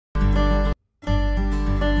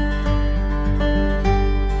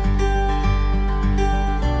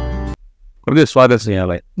गुरुदेव स्वागत छ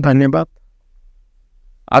यहाँलाई। धन्यवाद।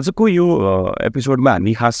 आजको यो एपिसोडमा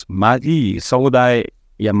हामी खास माझी समुदाय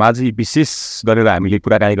या माझी विशेष गरेर हामीले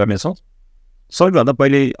कुराकानी गर्नेछौँ। सबैभन्दा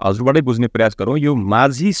पहिले हजुरबाटै बुझ्ने प्रयास गरौँ, यो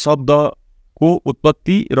माझी शब्दको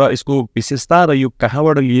उत्पत्ति र यसको विशेषता र यो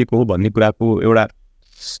कहाँबाट लिएको हो भन्ने कुराको एउटा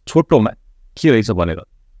छोटोमा के रहेछ भनेर।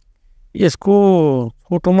 यसको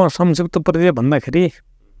छोटोमा संक्षिप्त परिचय भन्दाखेरि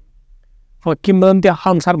किंवदन्ती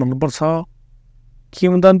अनुसार भन्नुपर्छ।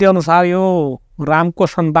 किंवदन्ती अनुसार यो रामको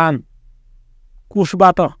सन्तान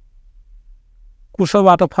कुशबाट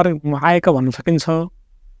आएका भन्न सकिन्छ।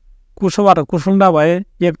 कुशबाट कुशुण्डा भए,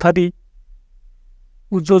 एक थरी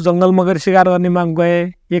जो जङ्गलमा गएर शिकार गर्नेमा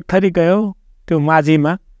गए, एक थरी गयो त्यो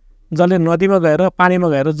माझीमा, जसले नदीमा गएर पानीमा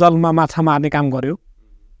गएर जलमा माछा मार्ने काम गर्यो।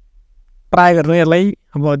 प्राय गरेर यसलाई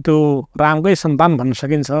अब त्यो रामकै सन्तान भन्न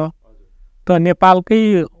सकिन्छ। र नेपालकै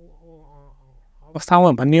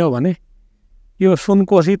अवस्थामा भन्ने हो भने यो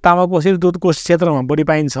सुनकोशी, तामाकोशी, दुधकोशी क्षेत्रमा बढी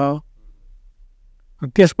पाइन्छ।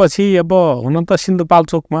 त्यसपछि अब हुन त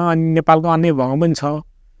सिन्धुपाल्चोकमा अनि नेपालको अन्य भागमा पनि छ,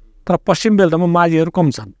 तर पश्चिम बेल्टमा माझीहरू कम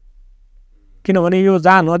छन्। किनभने यो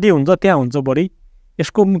जहाँ नदी हुन्छ त्यहाँ हुन्छ बढी।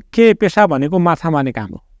 यसको मुख्य पेसा भनेको माछा मार्ने काम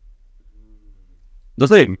हो।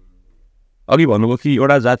 जस्तै अघि भन्नुभयो कि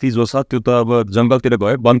एउटा जाति जो छ त्यो त अब जङ्गलतिर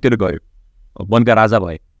गयो, वनतिर गयो, वनका राजा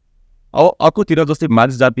भए। अब अर्कोतिर जस्तै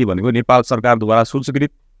माझी जाति भनेको नेपाल सरकारद्वारा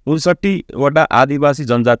स्वीकृत 59वटा आदिवासी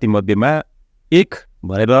जनजाति मध्येमा एक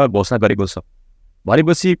भनेर घोषणा गरेको छ।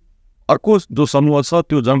 भनेपछि अर्को जो समूह छ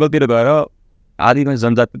त्यो जङ्गलतिर गएर आदिवासी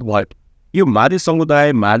जनजाति भयो। यो माझी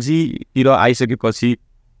समुदाय माझीतिर आइसकेपछि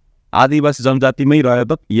आदिवासी जनजातिमै रह्यो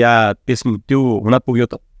त या त्यो हुन पुग्यो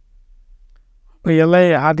त?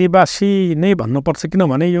 यसलाई आदिवासी नै भन्नुपर्छ,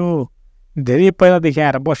 किनभने यो धेरै पहिलादेखि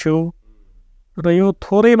आएर बस्यो र यो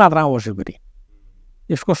थोरै मात्रामा बस्यो। फेरि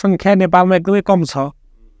यसको सङ्ख्या नेपालमा एकदमै कम छ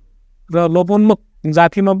र लोपोन्मुख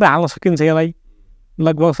जातिमा पनि हाल्न सकिन्छ यसलाई।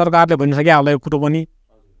 लगभग सरकारले भनिसक्यो होला यो कुरो पनि।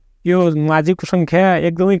 यो माझीको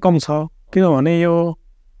सङ्ख्या एकदमै कम छ, किनभने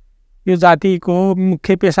यो जातिको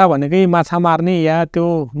मुख्य पेसा भनेकै माछा मार्ने या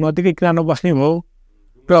त्यो नदीकै किनारमा बस्ने भयो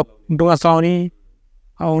र डुङ्गा चलाउने।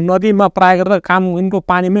 अब नदीमा प्राय गरेर काम यिनको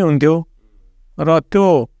पानीमै हुन्थ्यो र त्यो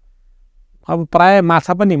अब प्राय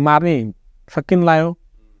माछा पनि मार्ने सकिन लाग्यो।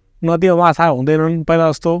 नदीमा माछा हुँदैनन्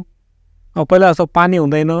पहिला जस्तो। अब पहिला जस्तो पानी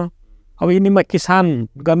हुँदैन। अब यिनीमा किसान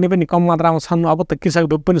गर्ने पनि कम मात्रामा छन्। अब त कृषक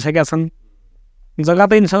ढुक पनि सकेका छन्। जग्गा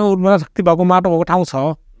त यिनीसँग उर्वरा शक्ति भएको माटो भएको ठाउँ छ,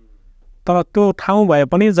 तर त्यो ठाउँ भए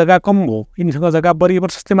पनि जग्गा कम हो। यिनीसँग जग्गा बढी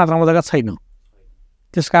प्रशस्त मात्रामा जग्गा छैन।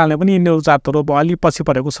 त्यस कारणले पनि यिनीहरू जातहरू अलि पछि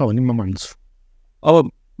परेको छ भन्ने म भन्छु।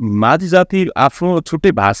 अब माझी जाति आफ्नो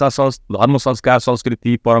छुट्टै भाषा, धर्म, संस्कार,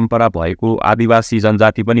 संस्कृति, परम्परा भएको आदिवासी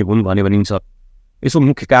जनजाति पनि हुन् भन्ने भनिन्छ। यसको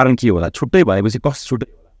मुख्य कारण के होला? छुट्टै भएपछि कस्तो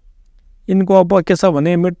छुट्टै? यिनको अब के छ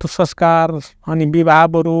भने मृत्यु संस्कार अनि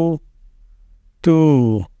विवाहहरू, त्यो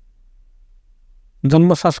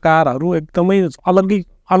जन्म संस्कारहरू एकदमै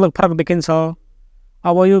अलग फरक देखिन्छ।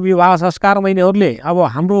 अब यो विवाह संस्कारमा यिनीहरूले अब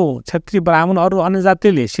हाम्रो क्षेत्रीय ब्राह्मण अरू अन्य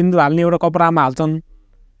जातिले सिन्दुर हाल्ने एउटा कपडामा हाल्छन्।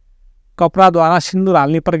 कपडाद्वारा सिन्दुर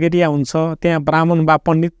हाल्ने प्रक्रिया हुन्छ। त्यहाँ ब्राह्मण वा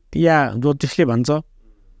पण्डित या ज्योतिषले भन्छ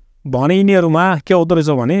भने यिनीहरूमा के हुँदो रहेछ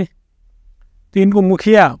भने त्यो यिनको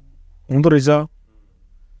मुखिया हुँदो रहेछ।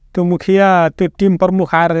 त्यो मुखिया त्यो टिम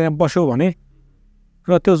प्रमुख आएर यहाँ बस्यो भने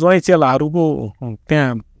र त्यो ज्वाइँ चेलाहरूको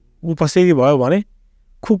त्यहाँ उपस्थिति भयो भने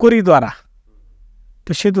खुकुरीद्वारा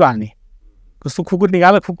त्यो सिन्दुर हाल्ने, जस्तो खुकुरी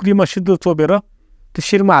निकालेर खुकुरीमा सिन्दुर चोपेर त्यो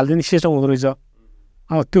शिरमा हालिदिने सिस्टम हुँदो रहेछ।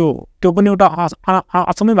 अब त्यो पनि एउटा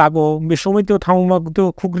अचम्मै भएको हो। विश्वमै त्यो ठाउँमा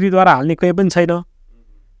त्यो खुकुरीद्वारा हाल्ने कहीँ पनि छैन।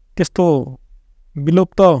 त्यस्तो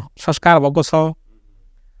विलुप्त संस्कार भएको छ।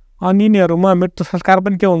 अनि यिनीहरूमा मृत्यु संस्कार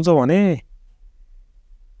पनि के हुन्छ भने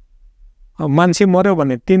मान्छे मऱ्यो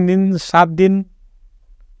भने 3 दिन, 7 दिन,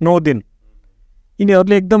 9 दिन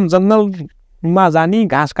यिनीहरूले एकदम जङ्गलमा जाने,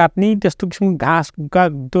 घाँस काट्ने, त्यस्तो किसिमको घाँसका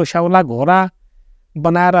त्यो स्याउला घोरा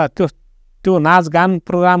बनाएर त्यो नाचगान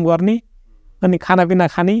प्रोग्राम गर्ने अनि खानापिना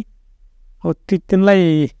खाने। अब तिनलाई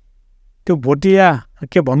त्यो भोटिया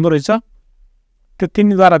के भन्दो रहेछ, त्यो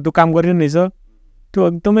तिनीद्वारा त्यो काम गरिने रहेछ। त्यो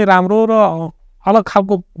एकदमै राम्रो र अलग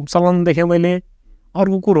खालको चलन देखेँ मैले।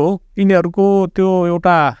 अर्को कुरो यिनीहरूको त्यो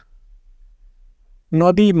एउटा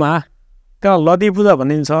नदीमा त्यसलाई लदी पूजा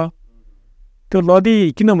भनिन्छ। त्यो लदी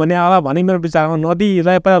किनभने होला भने मेरो विचारमा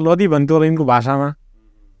नदीलाई पहिला लदी भन्थ्यो होला यिनको भाषामा।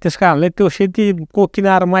 त्यस कारणले त्यो सेतीको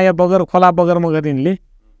किनारमा या बगर खोला बगरमा गएर यिनले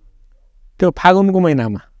त्यो फागुनको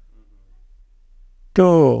महिनामा त्यो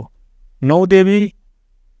 9 देवी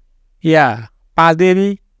या 5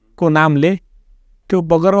 देवीको नामले त्यो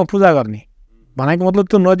बगरमा पूजा गर्ने भनेको मतलब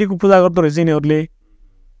त्यो नदीको पूजा गर्दो रहेछ यिनीहरूले।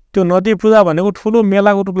 त्यो नदी पूजा भनेको ठुलो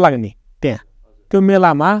मेलाको रूप लाग्ने। त्यहाँ त्यो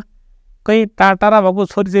मेलामा कहीँ टाढा भएको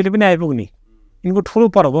छोरीचेली पनि आइपुग्ने यिनको ठुलो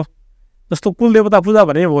पर्व हो जस्तो कुलदेवता पूजा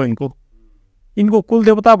भने भयो यिनको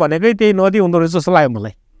कुलदेवता भनेकै त्यही नदी हुँदो रहेछ जस्तो लाग्यो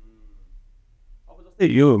मलाई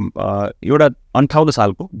यो एउटा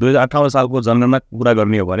 2058 सालको जनगणना कुरा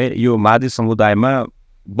गर्ने हो भने यो माझी समुदायमा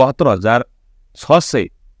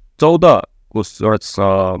 72,614 को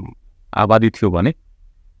एउटा आबादी थियो भने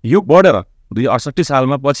यो बढेर 2068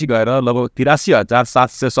 सालमा पछि गएर लगभग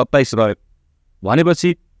 83,727 रह्यो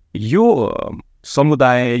भनेपछि यो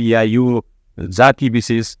समुदाय या यो जाति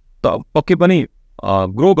विशेष त पक्कै पनि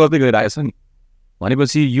ग्रो गर्दै गइरहेछ नि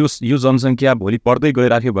भनेपछि यो जनसङ्ख्या भोलि बढ्दै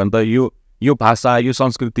गइराख्यो भने त यो भाषा यो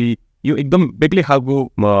संस्कृति यो एकदम बेग्लै खालको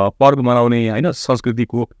पर्व मनाउने होइन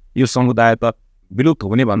संस्कृतिको यो समुदाय त विलुप्त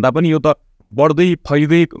हुने भन्दा पनि यो त बढ्दै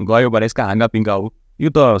फैल्दै गयो भने यसका हाँगापिङ्गा हो यो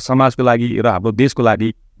त समाजको लागि र हाम्रो देशको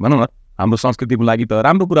लागि भनौँ न हाम्रो संस्कृतिको लागि त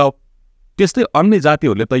राम्रो कुरा हो त्यस्तै अन्य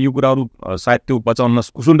जातिहरूले त यो कुराहरू सायद त्यो बचाउन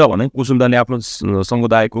कुसुण्डाले आफ्नो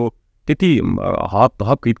समुदायको त्यति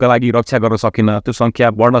हक हितका लागि रक्षा गर्न सकेन त्यो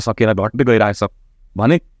सङ्ख्या बढ्न सकेन घट्दै गइरहेछ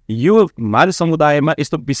भने यो माझी समुदायमा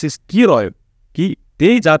यस्तो विशेष के रह्यो कि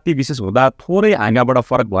त्यही जाति विशेष हुँदा थोरै हाँगाबाट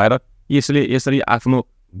फरक भएर यसरी आफ्नो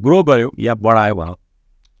ग्रो गर्यो या बढायो भनौँ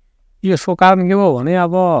यसको कारण के भयो भने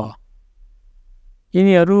अब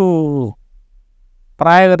यिनीहरू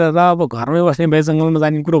प्राय गरेर अब घरमै बस्ने बे जङ्गलमा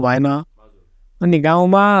जाने कुरो भएन अनि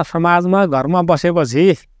गाउँमा समाजमा घरमा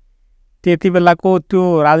बसेपछि त्यति बेलाको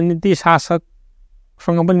त्यो राजनीति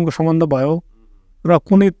शासकसँग पनि सम्बन्ध भयो र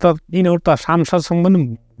कुनै त यिनीहरू त सांसदसँग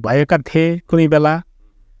पनि भएका थिए कुनै बेला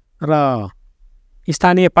र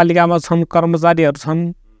स्थानीय पालिकामा छन् कर्मचारीहरू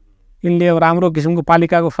छन् यिनले राम्रो किसिमको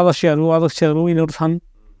पालिकाको सदस्यहरू अध्यक्षहरू यिनीहरू छन्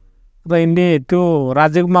र यिनले त्यो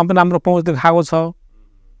राज्यमा पनि राम्रो पहुँच देखाएको छ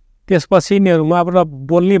त्यसपछि यिनीहरूमा अब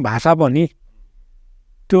बोल्ने भाषा पनि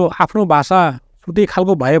त्यो आफ्नो भाषा छुट्टै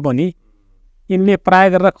खालको भए पनि यिनले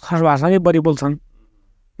प्राय गरेर खस भाषा नै बढी बोल्छन्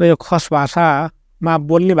र यो खस भाषामा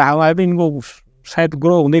बोल्ने भएको भए पनि यिनको सायद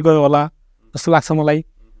ग्रो हुँदै गयो होला जस्तो लाग्छ मलाई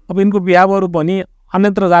अब यिनको बिहाबहरू पनि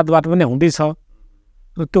अन्यत्र जातबाट पनि हुँदैछ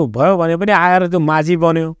र त्यो भयो भने पनि आएर त्यो माझी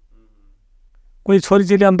बन्यो कोही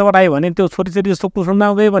छोरीचेली अन्तबाट आयो भने त्यो छोरीचेली जस्तो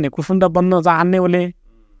कुसुण्डामा गयो भने कुसुण्डा बन्न चाहन्ने उसले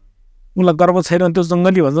उसलाई गर्व छैन त्यो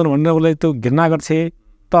जङ्गली भन्छन् भनेर उसले त्यो घृणा गर्छ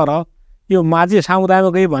तर यो माझी समुदायमा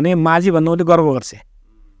गयो भने माझी भन्नु उसले गर्व गर्छ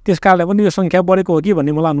त्यस कारणले पनि यो सङ्ख्या बढेको हो कि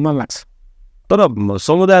भन्ने मलाई अनुमान लाग्छ तर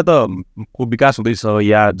समुदाय त को विकास हुँदैछ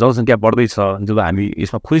या जनसङ्ख्या बढ्दैछ जो हामी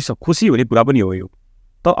यसमा खुसी हुने कुरा पनि हो यो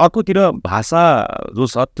तर अर्कोतिर भाषा जो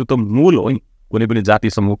छ त्यो त मूल हो नि कुनै पनि जाति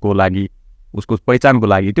समूहको लागि उसको पहिचानको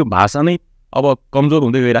लागि त्यो भाषा नै अब कमजोर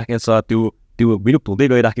हुँदै गइराखेको छ त्यो विलुप्त हुँदै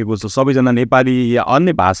गइराखेको छ सबैजना नेपाली या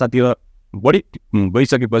अन्य भाषातिर बढी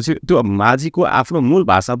गइसकेपछि त्यो माझीको आफ्नो मूल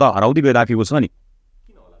भाषा त हराउँदै गइराखेको छ नि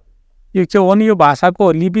यो के हो नि यो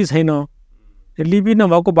भाषाको लिपि छैन लिपि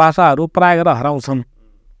नभएको भाषाहरू प्राय गरेर हराउँछन्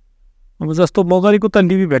अब जस्तो मगरीको त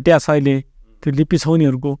लिपि भेटिया छ अहिले त्यो लिपि छ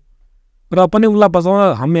उनीहरूको र पनि उसलाई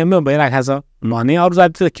बचाउन हामी भइराखेको छ भने अरू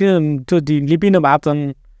जाति किन त्यो लिपि नभएको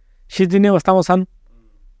छन् सिद्धिने अवस्थामा छन्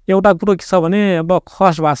एउटा कुरो के छ भने अब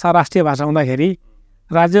खस भाषा राष्ट्रिय भाषा हुँदाखेरि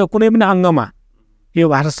राज्यको कुनै पनि अङ्गमा यो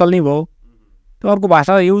भाषा चल्ने भयो त्यो अर्को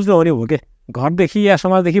भाषा युज नहुने हो के घरदेखि या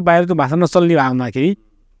समाजदेखि बाहिर त्यो भाषा नचल्ने भयो हुँदाखेरि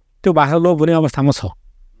त्यो भाषा लोप हुने अवस्थामा छ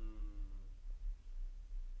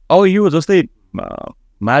अब यो जस्तै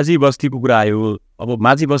माझी बस्तीको कुरा आयो अब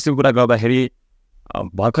माझी बस्तीको कुरा गर्दाखेरि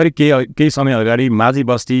भर्खरै केही समय अगाडि माझी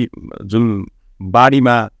बस्ती जुन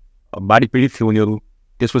बाढी पीडित थियो उनीहरू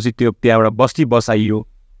त्यसपछि त्यहाँबाट बस्ती बसाइयो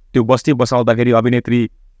त्यो बस्ती बसाउँदाखेरि अभिनेत्री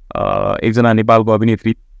एकजना नेपालको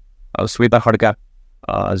अभिनेत्री श्वेता खड्का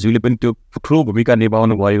ज्यूले पनि त्यो ठुलो भूमिका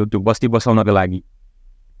निभाउनु भयो त्यो बस्ती बसाउनको लागि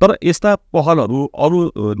तर यस्ता पहलहरू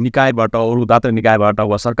अरू निकायबाट अरू दात्री निकायबाट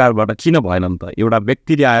वा सरकारबाट किन भएनन् त एउटा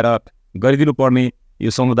व्यक्तिले आएर गरिदिनु पर्ने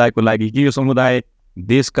यो समुदायको लागि कि यो समुदाय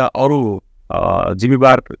देशका अरू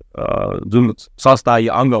जिम्मेवार जुन संस्था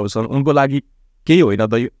या अङ्गहरू छन् उनको लागि केही होइन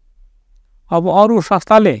त यो अब अरू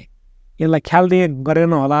संस्थाले यसलाई ख्याल दिए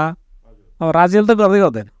गरेन होला अब राज्यले त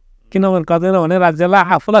गर्दैन किनभने गर्दैन भने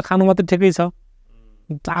राज्यलाई आफूलाई खानु मात्रै ठिकै छ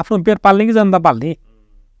आफ्नो पेट पाल्ने कि जनता पाल्ने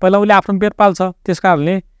पहिला उसले आफ्नो पेट पाल्छ त्यस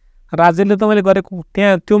कारणले राज्यले त मैले गरेको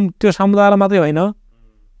त्यहाँ त्यो समुदायलाई मात्रै होइन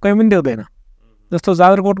कहीँ पनि देख्दैन जस्तो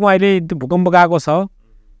जाजरकोटमा अहिले भूकम्प गएको छ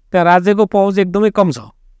त्यहाँ राज्यको पहुँच एकदमै कम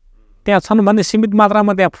छ त्यहाँ छन् भने सीमित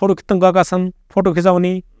मात्रामा त्यहाँ फोटो खिच्न गएका छन् फोटो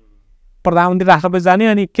खिचाउने प्रधानमन्त्री राष्ट्रपति जाने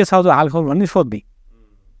अनि के छ हालखबर भन्ने सोध्ने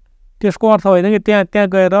त्यसको अर्थ होइन कि त्यहाँ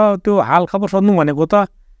गएर त्यो हालखबर सोध्नु भनेको त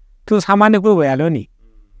त्यो सामान्य कुरो भइहाल्यो नि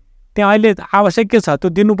त्यहाँ अहिले आवश्यक के छ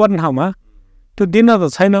त्यो दिनुपर्ने ठाउँमा त्यो दिन त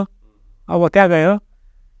छैन अब त्यहाँ गएर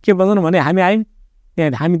के भन्छन् भने हामी आयौँ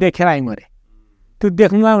त्यहाँ हामी देखेर आयौँ अरे त्यो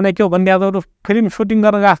देख्नुलाई भने के हो भने फिल्म सुटिङ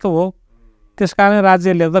गर्न जस्तो हो त्यस कारण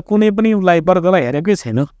राज्यले त कुनै पनि उसलाई वर्गलाई हेरेकै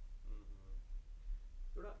छैन।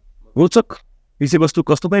 रोचक विषयवस्तु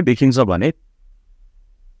कस्तो पनि देखिन्छ भने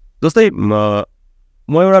जस्तै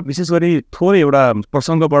म एउटा विशेष गरी थोरै एउटा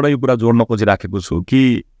प्रसङ्गबाट यो कुरा जोड्न खोजिराखेको छु कि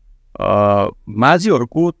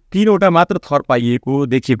माझीहरूको 3वटा मात्र थर पाइएको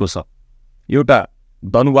देखिएको छ। एउटा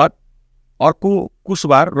दनुवार, अर्को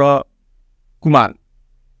कुशवार र कुमार।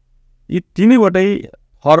 यी तीनैवटै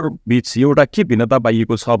थर बीच एउटा के भिन्नता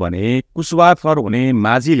पाइएको छ भने कुशवार थर हुने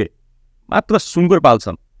माझीले मात्र सुँगुर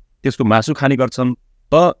पाल्छन्, त्यसको मासु खाने गर्छन्।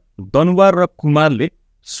 त दनुवार र कुमारले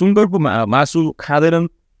सुँगुरको मासु खाँदैनन्,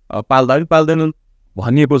 पाल्दा पनि पाल्दैनन्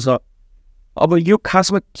भनिएको छ। अब यो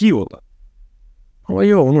खासमा के हो त? अब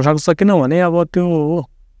यो हुनसक्छ किनभने अब त्यो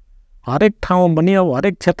हरेक ठाउँमा पनि अब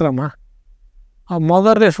हरेक क्षेत्रमा अब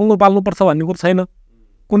मगरले सुँगुर पाल्नुपर्छ भन्ने कुरो छैन।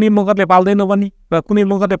 कुनै मगरले पाल्दैन पनि र कुनै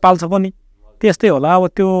मगरले पाल्छ पनि, त्यस्तै होला। अब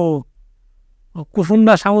त्यो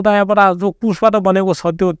कुसुन्डा समुदायबाट जो कुसबाट बनेको छ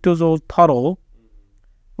त्यो जो थर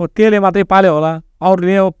हो त्यसले मात्रै पाल्यो होला,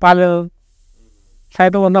 अरूले पाल्यो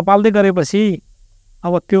सायद भन्दा पाल्दै गरेपछि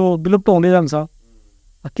अब त्यो विलुप्त हुँदै जान्छ।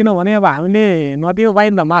 किनभने अब हामीले नदीमा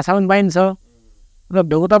पाइन्छ, माछा पनि पाइन्छ र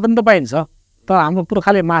भेउता पनि त पाइन्छ। तर हाम्रो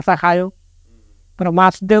पुर्खाले माछा खायो, तर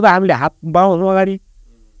माछा देख्दा हामीले हात बढाउँछौँ अगाडि,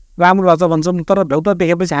 राम्रो रहेछ भन्छौँ। तर भेउता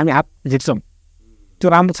देखेपछि हामी हात झिक्छौँ, त्यो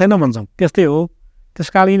राम्रो छैन भन्छौँ। त्यस्तै हो। त्यस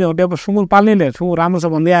कारण यिनीहरूले अब सुँगुर पाल्नेले सुँगुर राम्रो छ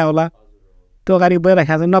भन्दै आयो होला, त्यो अगाडि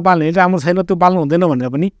गइराखेको छ। नपाल्ने राम्रो छैन, त्यो पाल्नु हुँदैन भनेर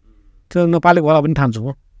पनि त्यो नपालेको होला पनि ठान्छु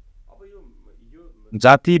म।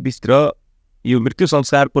 जातिभित्र यो मृत्यु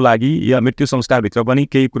संस्कारको लागि या मृत्यु संस्कारभित्र पनि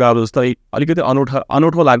केही कुराहरू जस्तै अलिकति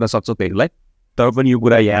अनौठो लाग्न सक्छ त्यसलाई, तर पनि यो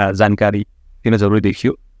कुरा यहाँ जानकारी दिन जरुरी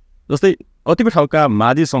देखियो। जस्तै कतिपय ठाउँका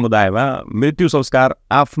माझी समुदायमा मृत्यु संस्कार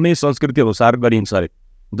आफ्नै संस्कृति अनुसार गरिन्छ अरे।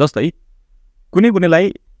 जस्तै कुनै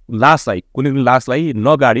लासलाई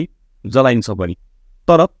नगाडी जलाइन्छ पनि,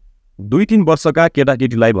 तर 2-3 वर्षका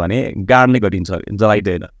केटाकेटीलाई भने गाड्ने गरिन्छ अरे,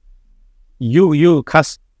 जलाइँदैन। यो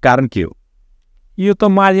खास कारण के हो? यो त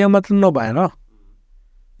माझीमा मात्र नभएर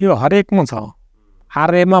यो हरेकमा छ।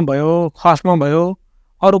 आर्यमा भयो, खसमा भयो,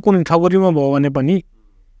 अरू कुनै ठकुरीमा भयो भने पनि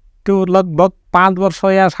त्यो लगभग 5 वर्ष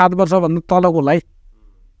या 7 वर्षभन्दा तलकोलाई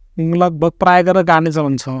लगभग प्राय गरेर गाड्ने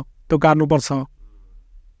चलन छ। त्यो गाड्नुपर्छ,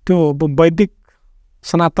 त्यो वैदिक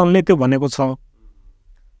सनातनले त्यो भनेको छ।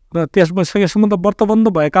 र त्यसपछि यसमा त व्रतबन्ध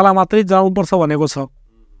भएकालाई मात्रै जलाउनुपर्छ भनेको छ।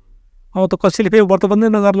 अब त कसैले फेरि व्रतबन्धै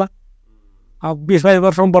नगर्ला। अब 20-22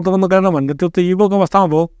 वर्षमा व्रतबन्ध गरेन भने त्यो त युवक अवस्थामा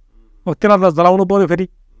भयो, अब त्यसलाई त जलाउनु पऱ्यो फेरि।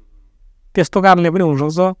 त्यस्तो कारणले पनि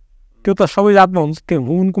हुनसक्छ। त्यो त सबै जातमा हुन्छ, त्यो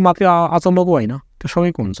उनको मात्रै अचम्मको होइन, त्यो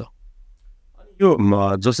सबैको हुन्छ। यो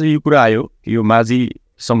जसरी यो कुरा आयो यो माझी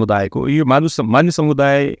समुदायको, यो माझी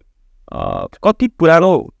समुदाय कति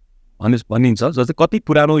पुरानो भनिन्छ? जस्तै कति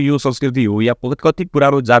पुरानो यो संस्कृति हो या कति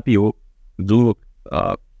पुरानो जाति हो जो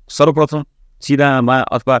सर्वप्रथम चिनामा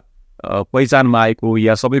अथवा पहिचानमा आएको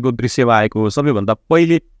या सबैको दृश्यमा आएको सबैभन्दा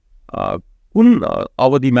पहिले कुन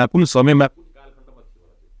अवधिमा, कुन समयमा?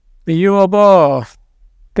 यो अब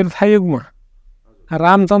त्रेतायुगमा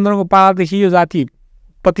रामचन्द्रको पालादेखि यो जाति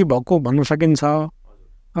उत्पत्ति भएको भन्नु सकिन्छ।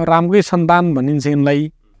 रामकै सन्तान भनिन्छ यिनलाई।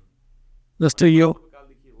 जस्तो यो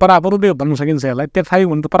परापूर्वै भन्नु सकिन्छ यसलाई। त्रेतायुग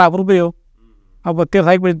भन्नु त परापूर्वै हो। अब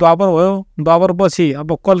त्रेतायुगपछि द्वापर भयो, द्वापरपछि अब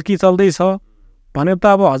कल्की चल्दैछ भने त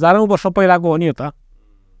अब हजारौँ वर्ष पहिलाको हो नि यो त।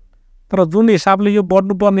 तर जुन हिसाबले यो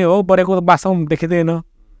बढ्नुपर्ने हो बढेको त वास्तवमा देखिँदैन।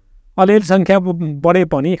 अलिअलि सङ्ख्या बढे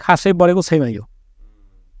पनि खासै बढेको छैन यो।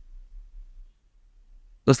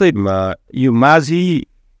 जस्तै यो माझी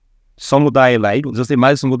समुदायलाई, जस्तै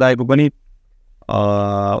माझी समुदायको पनि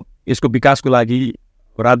यसको विकासको लागि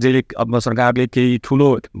राज्यले अब सरकारले केही ठुलो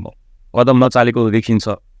कदम नचालेको देखिन्छ।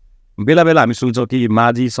 बेला बेला हामी सुन्छौँ कि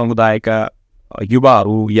माझी समुदायका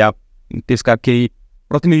युवाहरू या त्यसका केही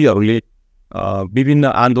प्रतिनिधिहरूले विभिन्न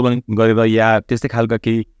आन्दोलन गरेर या त्यस्तै खालका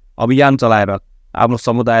केही अभियान चलाएर आफ्नो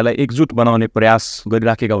समुदायलाई एकजुट बनाउने प्रयास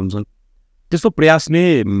गरिराखेका हुन्छन्। त्यस्तो प्रयासले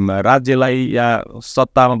राज्यलाई या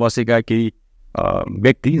सत्तामा बसेका केही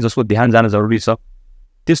व्यक्ति जसको ध्यान जान जरुरी छ,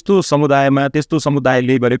 त्यस्तो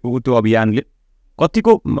समुदायले गरेको त्यो अभियानले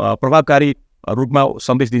कतिको प्रभावकारी रूपमा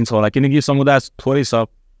सन्देश दिन्छ होला? किनकि समुदाय थोरै छ,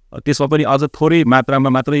 त्यसमा पनि अझ थोरै मात्रामा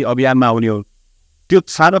मात्रै अभियानमा आउने हो। त्यो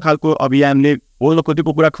सानो खालको अभियानले बोल्न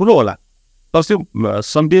खोजेको कुरा ठुलो होला, तर त्यो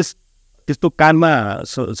सन्देश त्यस्तो कानमा,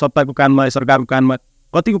 सत्ताको कानमा, सरकारको कानमा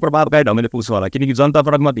कतिको प्रभावकारी ढङ्गले पुग्छ होला? किनकि जनता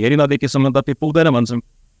फरकमा धेरै नदेखेसम्म त त्यो पुग्दैन भन्छन्,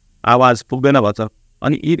 आवाज पुग्दैन भन्छ।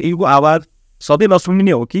 अनि यिनको आवाज सधैँ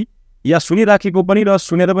नसुनिने हो कि या सुनिराखेको पनि र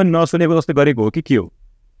सुनेर पनि नसुनेको जस्तो गरेको हो कि के हो?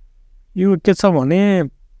 यो के छ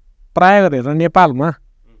भने प्राय गरेर नेपालमा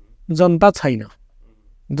जनता छैन।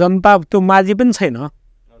 जनता त्यो माझी पनि छैन।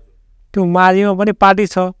 त्यो माझीमा पनि पार्टी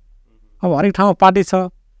छ, अब हरेक ठाउँमा पार्टी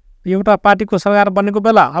छ। एउटा पार्टीको सरकार बनेको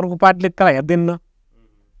बेला अर्को पार्टीले त्यसलाई हेर्दैनन्,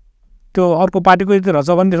 त्यो अर्को पार्टीको यदि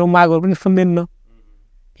रचबन्दी मागहरू पनि सुन्दैनन्।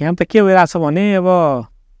 यहाँ त के भइरहेछ भने अब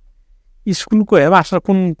स्कुलको हेडमास्टर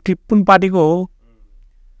कुन पार्टीको हो,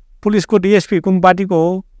 पुलिसको डिएसपी कुन पार्टीको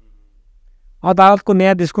हो, अदालतको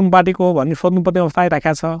न्यायाधीश कुन पार्टीको हो भन्ने सोध्नुपर्ने अवस्था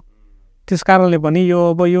आइराखेको छ। त्यस कारणले पनि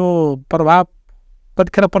अब यो प्रभाव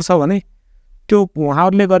कतिखेर पर्छ भने त्यो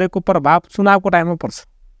उहाँहरूले गरेको प्रभाव चुनावको टाइममा पर्छ,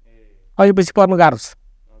 अहिलेपछि पर्नु गाह्रो छ।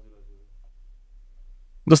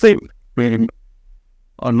 जस्तै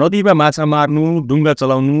नदीमा माछा मार्नु, डुङ्गा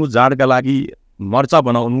चलाउनु, जाडका लागि मर्चा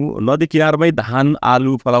बनाउनु, नदी किनारमै धान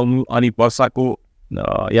आलु फलाउनु, अनि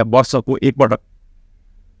वर्षको एकपटक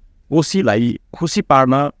कोसीलाई खुसी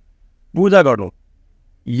पार्न पूजा गर्नु,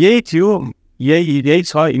 यही थियो, यही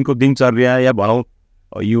छ यिनको दिनचर्या या भनौँ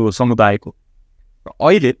यो समुदायको।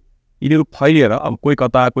 अहिले यिनीहरू फैलिएर अब कोही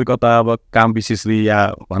कता अब काम विशेषले या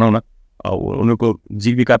भनौँ न उनीहरूको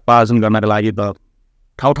जीविका पार्जन गर्नका लागि त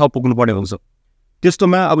ठाउँ पुग्नुपर्ने हुन्छ।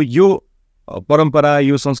 त्यस्तोमा अब यो परम्परा,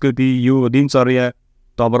 यो संस्कृति, यो दिनचर्या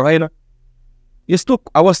त अब रहेन। यस्तो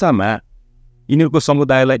अवस्थामा यिनीहरूको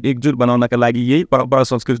समुदायलाई एकजुट बनाउनका लागि यही परम्परा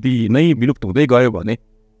संस्कृति नै विलुप्त हुँदै गयो भने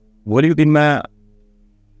भोलिको दिनमा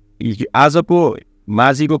आजको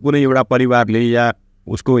माझीको कुनै एउटा परिवारले या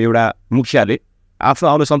उसको एउटा मुखियाले आफ्नो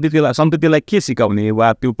आउने सन्ततिलाई के सिकाउने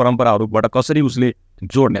वा त्यो परम्पराहरूबाट कसरी उसले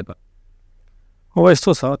जोड्ने त? अब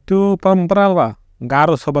यस्तो छ, त्यो परम्परा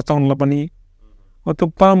गाह्रो छ बचाउनलाई पनि। त्यो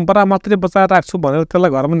परम्परा मात्रै बचाएर राख्छु भनेर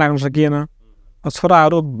त्यसलाई घरमा राख्न सकिएन।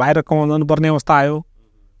 छोराहरू बाहिर कमाउनु पर्ने अवस्था आयो,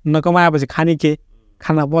 नकमाएपछि खाने के,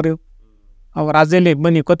 खाना पर्यो। अब राज्यले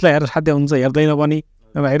पनि कतिलाई हेरेर साध्य हुन्छ, हेर्दैन पनि,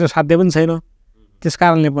 हेरेर साध्य पनि छैन। त्यस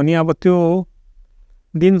कारणले पनि अब त्यो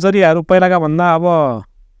दिनचर्याहरू पहिलाका भन्दा अब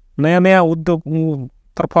नयाँ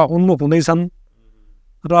उद्योगतर्फ उन्मुख हुँदैछन्।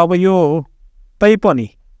 र अब यो तैपनि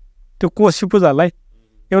त्यो कोशी पूजालाई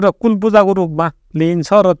एउटा कुल पूजाको रूपमा लिइन्छ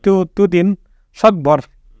र त्यो दिन सकभर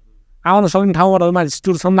आउन सक्ने ठाउँबाट मान्छे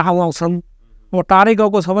जुट्छन्, आउँछन्। अब टाढै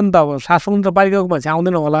गएको छ भने त अब समुद्रपारी गएको मान्छे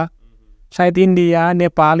आउँदैन होला, सायद इन्डिया,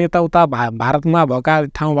 नेपाल, यताउता भारतमा भएका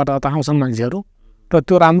ठाउँबाट त आउँछन् मान्छेहरू, र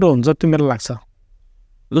त्यो राम्रो हुन्छ, त्यो मेरो लाग्छ।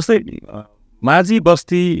 जस्तै माझी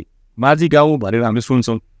बस्ती, माझी गाउँ भनेर हामीले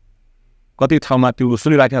सुन्छौँ, कति ठाउँमा त्यो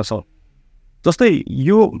सुनिराखेका छौँ। जस्तै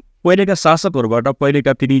यो पहिलेका शासकहरूबाट,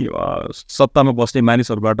 पहिलेका तिनी सत्तामा बस्ने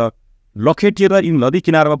मानिसहरूबाट लखेटिएर यिन नदी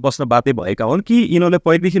किनारमा बस्न बाध्य भएका हुन् कि यिनीहरूले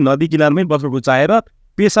पहिलेदेखि नदी किनारमै बस्न रुचाएर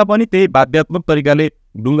पेसा पनि त्यही वाद्यात्मक तरिकाले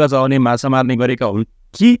डुङ्गा चलाउने, माछा मार्ने गरेका हुन्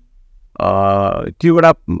कि त्यो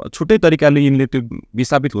एउटा छुट्टै तरिकाले यिनले त्यो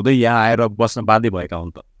विस्थापित हुँदै यहाँ आएर बस्न बाध्य भएका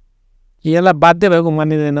हुन् त? यसलाई बाध्य भएको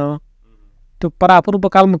मानिँदैन। त्यो परापूर्व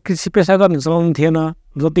कालमा कृषि पेसा गर्ने चलन थिएन।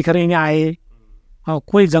 जतिखेर यहाँ आए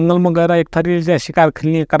कोही जङ्गलमा गएर एक थरीले चाहिँ शिकार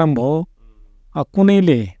खेल्ने क्रम भयो,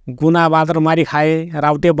 कुनैले गुना बाँदर मारी खाए,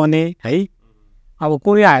 राउटे बने है। अब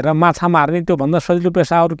कुनै आएर माछा मार्ने, त्योभन्दा सजिलो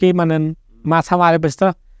पेसाहरू केही मानेन। माछा मारेपछि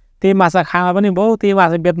त त्यही माछा खान पनि भयो, त्यही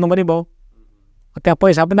माछा बेच्नु पनि भयो, त्यहाँ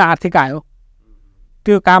पैसा पनि आर्थिक आयो।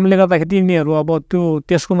 त्यो कामले गर्दाखेरि यिनीहरू अब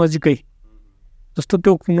त्यसको नजिकै, जस्तो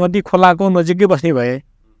त्यो नदी खोलाको नजिकै बस्ने भए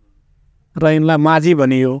र यिनलाई माझी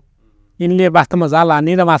भनियो। यिनले वास्तवमा जाल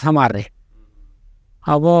हान्ने र माछा मार्ने।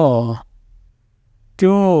 अब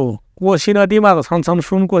त्यो कोशी नदीमा त छन्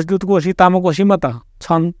सुनकोशी, दुधकोशी, तामाकोशीमा त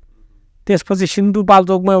छन्। त्यसपछि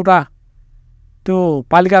सिन्धुपाल्चोकमा एउटा त्यो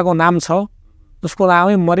पालिकाको नाम छ, जसको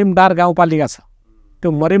नामै मरिमडार गाउँपालिका छ। त्यो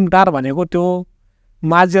मरिमडार भनेको त्यो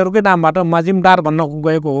माझीहरूकै नामबाट माझिमडार भन्न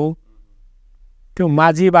गएको हो। त्यो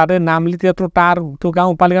माझीबाट नामले त्यत्रो टार त्यो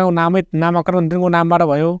गाउँपालिकाको नामकरण तिनको नामबाट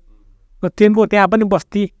भयो। र तिनको त्यहाँ पनि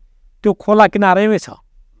बस्ती त्यो खोला किनारैमै छ।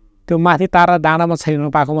 त्यो माथि टाढा डाँडामा छैन,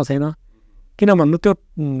 पाखोमा छैन। किन भन्नु, त्यो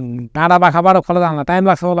डाँडा पाखाबाट खोला जान टाइम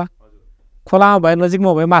लाग्छ होला। खोलामा भए,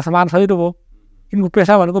 नजिकमा भए माछा मार्न सजिलो भयो। यिनको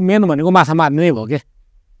पेसा भनेको मेन भनेको माछा मार्ने नै भयो के।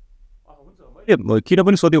 किन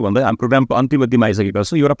पनि सोध्यो भन्दा हाम्रो प्रोग्रामको अन्तिम आइसकेको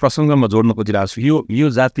छु। एउटा प्रसङ्गमा जोड्न खोजिरहेको छु। यो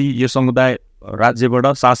जाति, यो समुदाय राज्यबाट,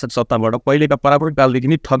 शासक सत्ताबाट पहिलेका परापरिक कालदेखि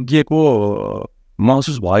नै ठगिएको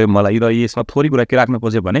महसुस भयो मलाई। र यसमा थोरै कुरा के राख्न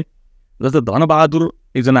खोज्यो भने, जस्तो धनबहादुर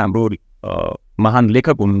एकजना हाम्रो महान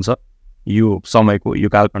लेखक हुनुहुन्छ यो समयको, यो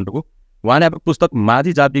कालखण्डको। उहाँले आफ्नो पुस्तक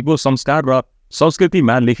माझी जातिको संस्कार र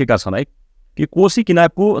संस्कृतिमा लेखेका छन् है कि कोशी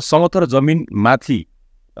किनारको समथर जमिन माथि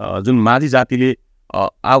जुन माझी जातिले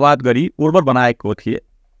आबाद गरी उर्वर बनाएको थिए,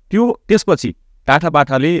 त्यसपछि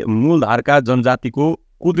टाठाबाठाले मूलधारका जनजातिको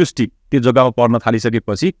कुदृष्टि त्यो जग्गामा पर्न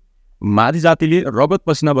थालिसकेपछि माझी जातिले रगत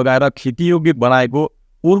पसिना बगाएर खेतीयोग्य बनाएको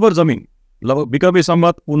उर्वर जमिन लगभग विक्रमी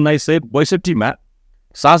सम्वत 1962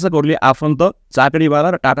 शासकहरूले आफन्त चाकडीवाला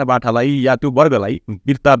र टाटाबाठालाई या त्यो वर्गलाई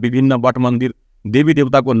वीरता विभिन्न मठ मन्दिर देवी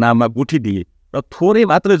देवताको नाममा गुठी दिए र थोरै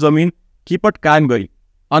मात्र जमिन किपट कायम गरी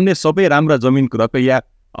अन्य सबै राम्रा जमिनको रकैया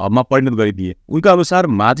मा परिणत गरिदिए। उनका अनुसार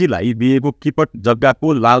माझीलाई दिएको किपट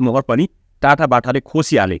जग्गाको लालमोहर पनि टाटाबाटाले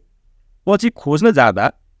खोसिहाले। पछि खोज्न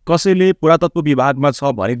जाँदा कसैले पुरातत्व विभागमा छ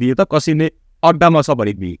भनिदिए त कसैले अड्डामा छ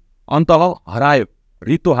भनिदिए। अन्ततः हरायो,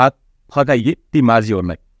 रित्तो हात फर्काइए ती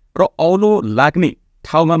माझीहरूलाई र औलो लाग्ने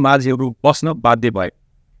ठाउँमा माझीहरू बस्न बाध्य भए।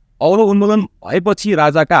 औलो उन्मूलन भएपछि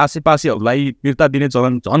राजाका आसेपासेहरूलाई फिर्ता दिने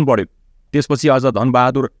चलन झन बढ्यो। त्यसपछि अझ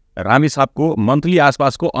धनबहादुर रामेछापको मन्थली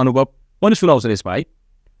आसपासको अनुभव पनि सुनाउँछ यसमा है।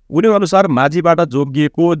 उनीहरू अनुसार माझीबाट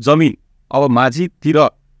जोगिएको जमिन अब माझीतिर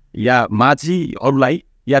या माझीहरूलाई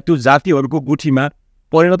या त्यो जातिहरूको गुठीमा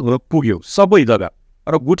परिणत हुन पुग्यो सबै जग्गा।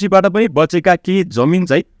 र गुठीबाट पनि बचेका केही जमिन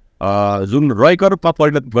चाहिँ जुन रहेको रूपमा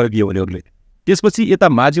परिणत गरिदियो उनीहरूले। त्यसपछि यता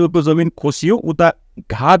माझीहरूको जमिन खोसियो, उता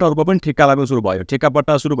घाटहरूको पनि ठेक्का लाग्न सुरु भयो।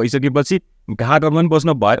 ठेक्कापट्टा सुरु भइसकेपछि घाटहरूमा पनि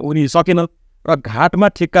बस्न भयो, उनी सकेनन् र घाटमा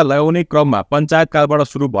ठेक्का लगाउने क्रममा पञ्चायतकालबाट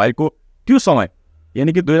सुरु भएको त्यो समय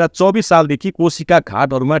यानि कि 2024 सालदेखि कोशीका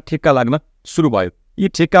घाटहरूमा ठेक्का लाग्न सुरु भयो। यी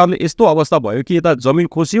ठेक्काहरूले यस्तो अवस्था भयो कि यता जमिन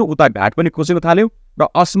खोसियो, उता घाट पनि खोसिन थाल्यो र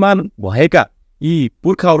असमान भएका यी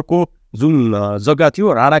पुर्खाहरूको जुन जग्गा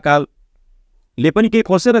थियो राणाकालले पनि केही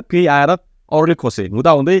खोसे र केही आएर अरूले खोसे,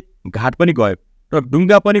 हुँदाहुँदै घाट पनि गयो र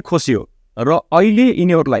डुङ्गा पनि खोसियो। र अहिले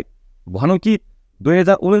यिनीहरूलाई भनौँ कि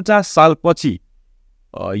 2049 सालपछि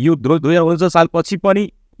यो 2049 सालपछि पनि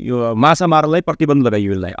यो माछा मार्नलाई प्रतिबन्ध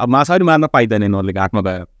लगाइयो। यसलाई अब माछा पनि मार्न पाइँदैन यिनीहरूले घाटमा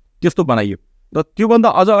गएर, त्यस्तो बनाइयो। र त्योभन्दा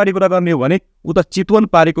अझ अगाडि कुरा गर्ने हो भने उता चितवन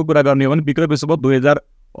पारेको कुरा गर्ने हो भने विक्रम सम्वत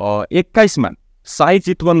 2021 मा शाही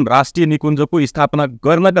चितवन राष्ट्रिय निकुञ्जको स्थापना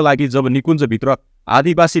गर्नका लागि जब निकुञ्जभित्र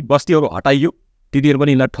आदिवासी बस्तीहरू हटाइयो तिनीहरू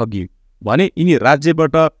पनि यिनीलाई ठगियो भने यिनी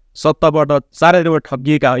राज्यबाट सत्ताबाट चारैबाट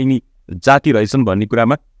ठगिएका यिनी जाति रहेछन् भन्ने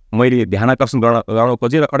कुरामा मैले ध्यान आकर्षण गर्न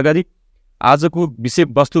खोजेँ। र खड्काजी आजको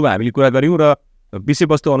विषयवस्तुमा हामीले कुरा गऱ्यौँ र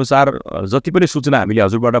विषयवस्तु अनुसार जति पनि सूचना हामीले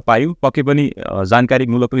हजुरबाट पायौँ पक्कै पनि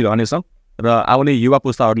जानकारीमूलक पनि रहनेछ र आउने युवा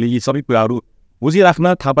पुस्ताहरूले यी सबै कुराहरू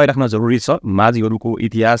बुझिराख्न थाहा पाइराख्न जरुरी छ। माझीहरूको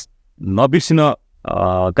इतिहास नबिर्सिन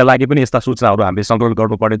का लागि पनि यस्ता सूचनाहरू हामीले सङ्कलन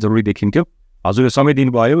गर्नुपर्ने जरुरी देखिन्थ्यो। हजुरले समय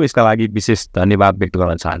दिनुभयो, यसका लागि विशेष धन्यवाद व्यक्त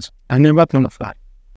गर्न चाहन्छु। धन्यवाद, नमस्कार।